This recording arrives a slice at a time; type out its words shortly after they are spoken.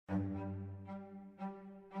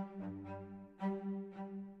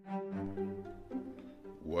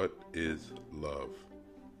is love?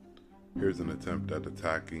 Here's an attempt at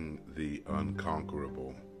attacking the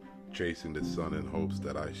unconquerable, chasing the sun in hopes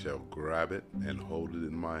that I shall grab it and hold it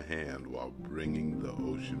in my hand while bringing the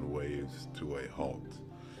ocean waves to a halt.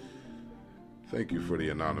 Thank you for the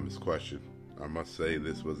anonymous question. I must say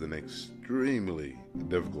this was an extremely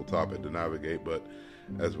difficult topic to navigate, but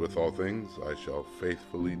as with all things, I shall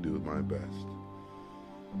faithfully do my best.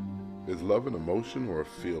 Is love an emotion or a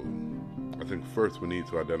feeling? I think first we need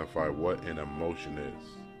to identify what an emotion is.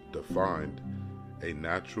 Defined, a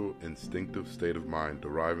natural, instinctive state of mind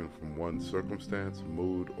deriving from one's circumstance,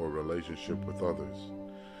 mood, or relationship with others.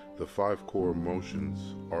 The 5 core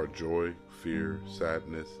emotions are joy, fear,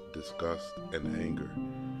 sadness, disgust, and anger,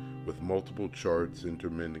 with multiple charts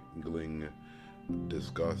intermingling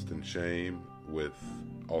disgust and shame with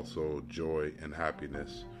also joy and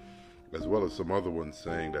happiness, as well as some other ones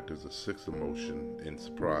saying that there's a 6th emotion in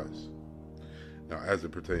surprise. Now, as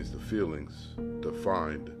it pertains to feelings,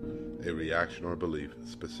 defined, a reaction or belief,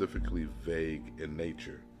 specifically vague in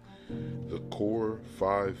nature. The core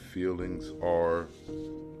 5 feelings are,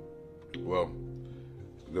 well,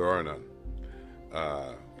 there are none.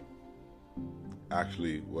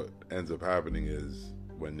 Actually, what ends up happening is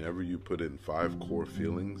whenever you put in 5 core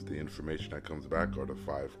feelings, the information that comes back are the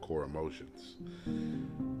 5 core emotions.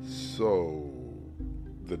 So,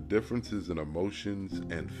 the differences in emotions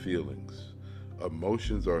and feelings.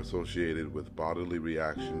 Emotions are associated with bodily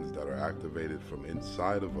reactions that are activated from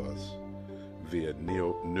inside of us via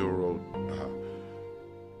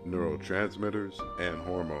neurotransmitters and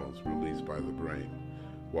hormones released by the brain,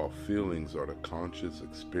 while feelings are the conscious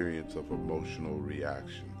experience of emotional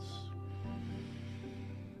reactions.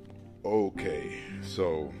 Okay,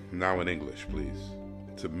 so now in English, please.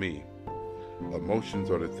 To me, emotions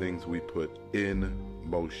are the things we put in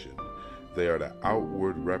motion. They are the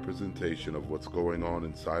outward representation of what's going on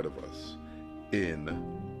inside of us. In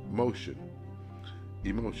motion.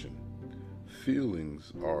 Emotion.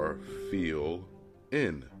 Feelings are feel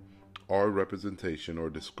in. Our representation or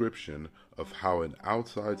description of how an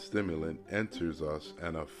outside stimulant enters us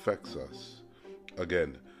and affects us.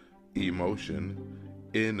 Again, emotion,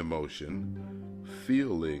 in motion,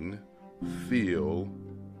 feeling, feel,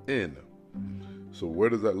 in. So where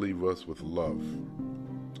does that leave us with love?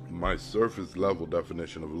 My surface level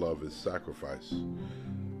definition of love is sacrifice,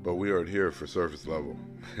 but we aren't here for surface level.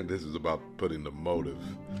 This is about putting the motive.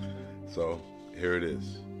 So here it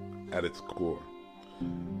is, at its core.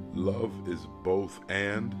 Love is both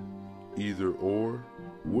and, either or,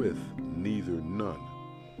 with neither none.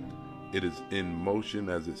 It is in motion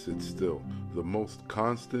as it sits still. The most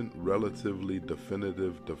constant, relatively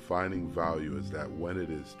definitive, defining value is that when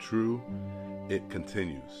it is true, it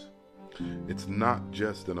continues. It's not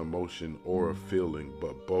just an emotion or a feeling,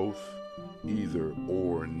 but both, either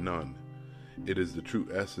or none. It is the true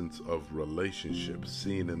essence of relationships,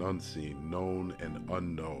 seen and unseen, known and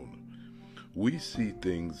unknown. We see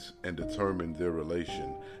things and determine their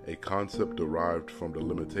relation, a concept derived from the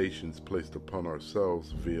limitations placed upon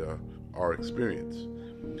ourselves via our experience.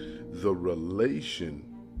 The relation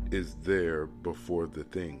is there before the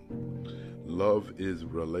thing. Love is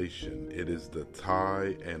relation. It is the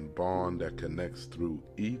tie and bond that connects through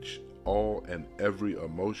each, all, and every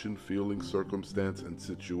emotion, feeling, circumstance, and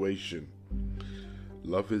situation.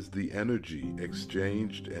 Love is the energy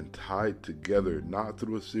exchanged and tied together, not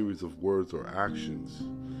through a series of words or actions.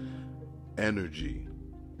 Energy.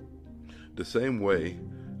 The same way,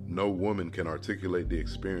 no woman can articulate the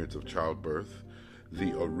experience of childbirth,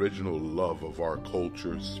 the original love of our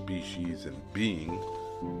culture, species, and being,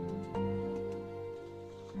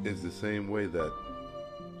 is the same way that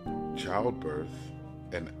childbirth,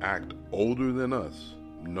 an act older than us,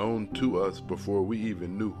 known to us before we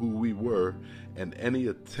even knew who we were, and any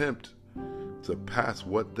attempt to pass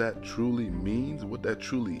what that truly means, what that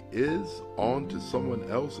truly is, on to someone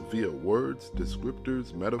else via words,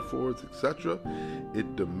 descriptors, metaphors, etc.,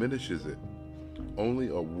 it diminishes it. Only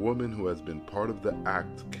a woman who has been part of the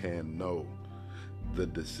act can know. The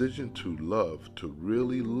decision to love, to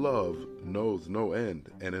really love, knows no end,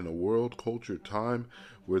 and in a world, culture, time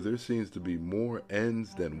where there seems to be more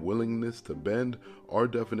ends than willingness to bend, our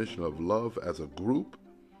definition of love as a group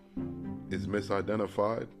is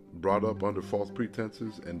misidentified, brought up under false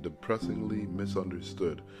pretenses, and depressingly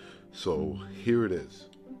misunderstood. So here it is.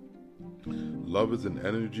 Love is an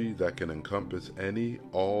energy that can encompass any,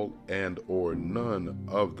 all, and or none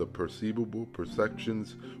of the perceivable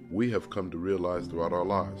perceptions we have come to realize throughout our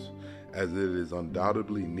lives, as it is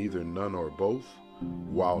undoubtedly neither none or both,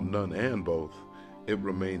 while none and both, it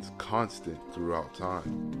remains constant throughout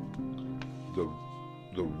time.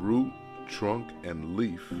 The root, trunk, and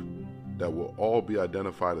leaf that will all be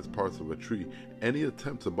identified as parts of a tree. Any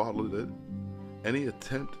attempt to bottle it, any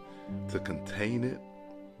attempt to contain it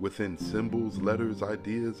within symbols, letters,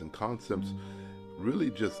 ideas, and concepts really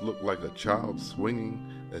just look like a child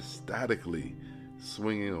swinging, ecstatically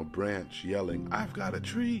swinging a branch, yelling, "I've got a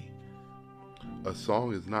tree." A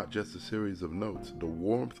song is not just a series of notes. The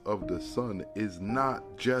warmth of the sun is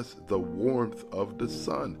not just the warmth of the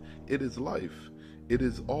sun. It is life. It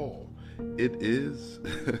is all. It is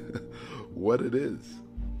what it is.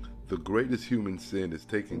 The greatest human sin is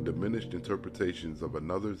taking diminished interpretations of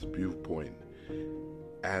another's viewpoint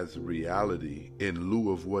as reality in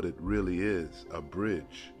lieu of what it really is, a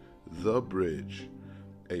bridge, the bridge,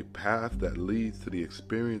 a path that leads to the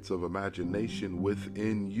experience of imagination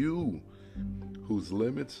within you, whose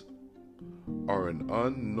limits are an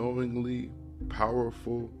unknowingly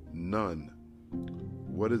powerful none.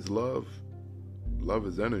 What is love? Love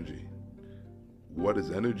is energy. What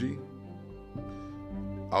is energy?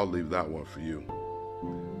 I'll leave that one for you.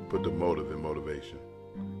 Put the motive in motivation.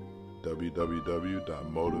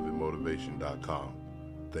 www.motiveandmotivation.com.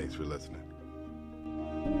 Thanks for listening.